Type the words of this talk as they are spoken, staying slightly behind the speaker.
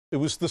It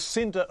was the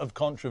centre of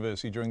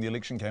controversy during the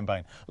election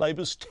campaign,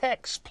 Labor's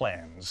tax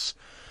plans.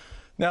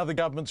 Now the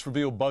government's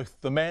revealed both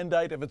the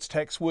mandate of its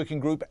tax working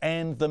group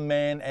and the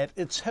man at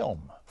its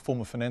helm,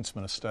 former Finance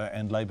Minister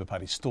and Labour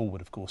Party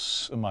stalwart, of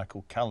course,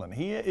 Michael Cullen.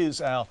 Here is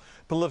our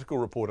political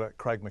reporter,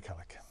 Craig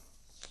McCulloch.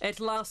 At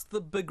last, the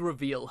big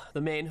reveal.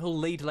 The man who'll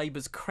lead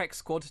Labour's crack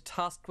squad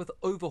tasked with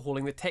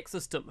overhauling the tax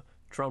system.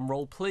 Drum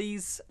roll,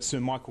 please. Sir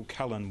Michael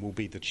Cullen will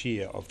be the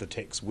chair of the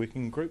tax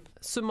working group.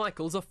 Sir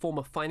Michael's a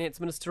former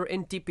Finance Minister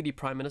and Deputy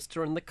Prime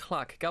Minister in the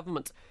Clark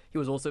government. He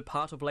was also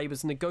part of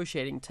Labour's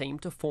negotiating team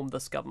to form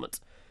this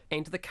government.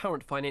 And the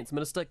current Finance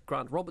Minister,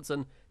 Grant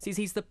Robertson, says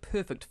he's the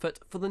perfect fit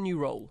for the new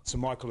role. Sir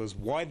Michael is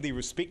widely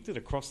respected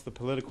across the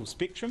political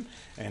spectrum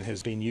and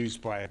has been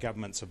used by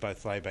governments of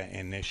both Labour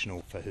and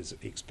National for his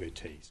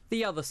expertise.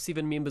 The other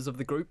 7 members of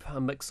the group,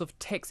 a mix of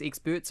tax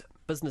experts,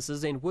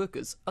 businesses and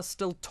workers, are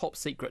still top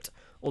secret,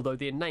 although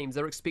their names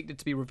are expected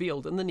to be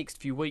revealed in the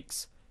next few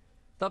weeks.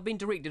 They've been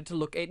directed to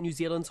look at New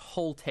Zealand's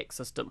whole tax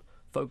system,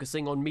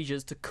 focusing on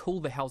measures to cool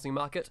the housing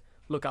market,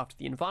 look after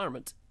the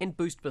environment and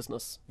boost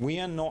business. We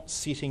are not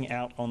setting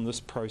out on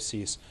this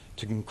process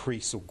to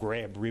increase or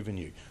grab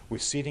revenue. We're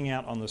setting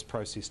out on this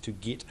process to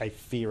get a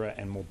fairer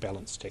and more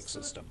balanced tax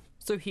system.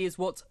 So here's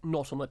what's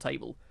not on the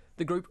table.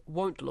 The group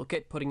won't look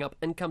at putting up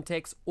income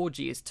tax or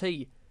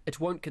GST. It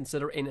won't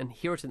consider an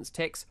inheritance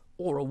tax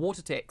or a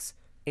water tax,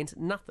 and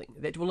nothing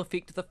that will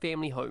affect the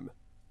family home.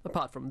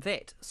 Apart from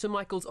that, Sir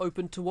Michael's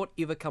open to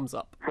whatever comes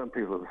up. Some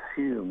people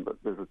assume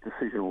that there's a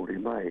decision already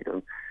made,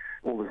 and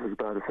all this is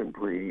about is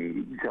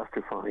simply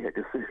justifying a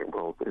decision.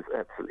 Well, there's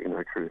absolutely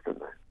no truth in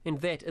that. And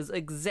that is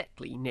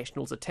exactly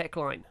National's attack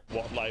line.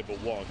 What Labor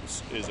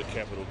wants is a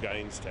capital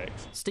gains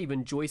tax.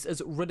 Stephen Joyce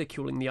is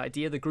ridiculing the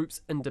idea the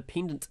group's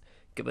independent,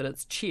 given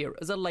its chair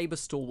is a Labour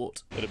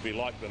stalwart. It'd be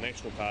like the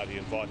National Party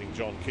inviting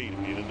John Key to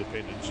be an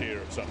independent chair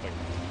of something.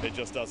 It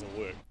just doesn't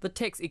work. The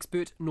tax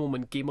expert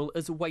Norman Gemmell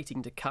is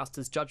waiting to cast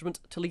his judgment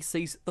till he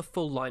sees the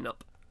full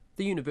lineup.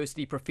 The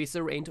university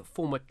professor and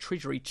former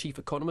Treasury chief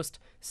economist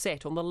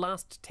sat on the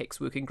last tax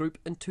working group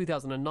in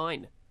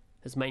 2009.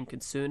 His main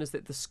concern is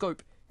that the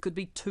scope could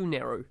be too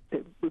narrow.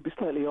 It would be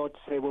slightly odd to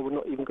say, well, we're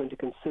not even going to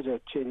consider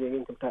changing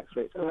income tax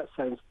rates. And that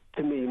sounds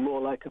to me more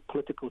like a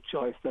political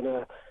choice than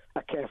a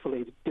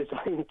carefully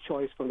designed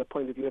choice from the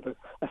point of view of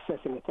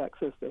assessing the tax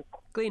system.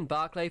 Glenn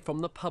Barclay from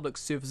the Public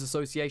Service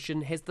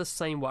Association has the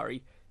same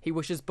worry. He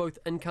wishes both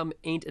income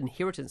and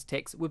inheritance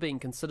tax were being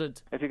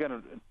considered. If you're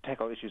going to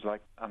tackle issues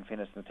like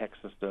unfairness in the tax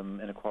system,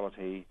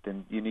 inequality,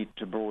 then you need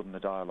to broaden the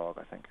dialogue,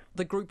 I think.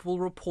 The group will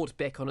report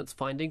back on its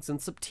findings in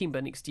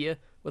September next year,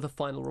 with a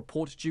final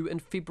report due in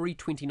February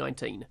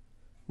 2019.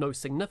 No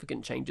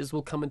significant changes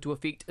will come into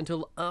effect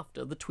until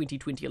after the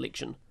 2020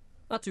 election.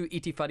 Atu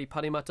iti whare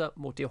paremata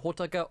mo te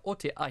hotaka o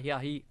te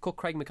ahiahi ko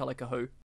Craig McCulloch.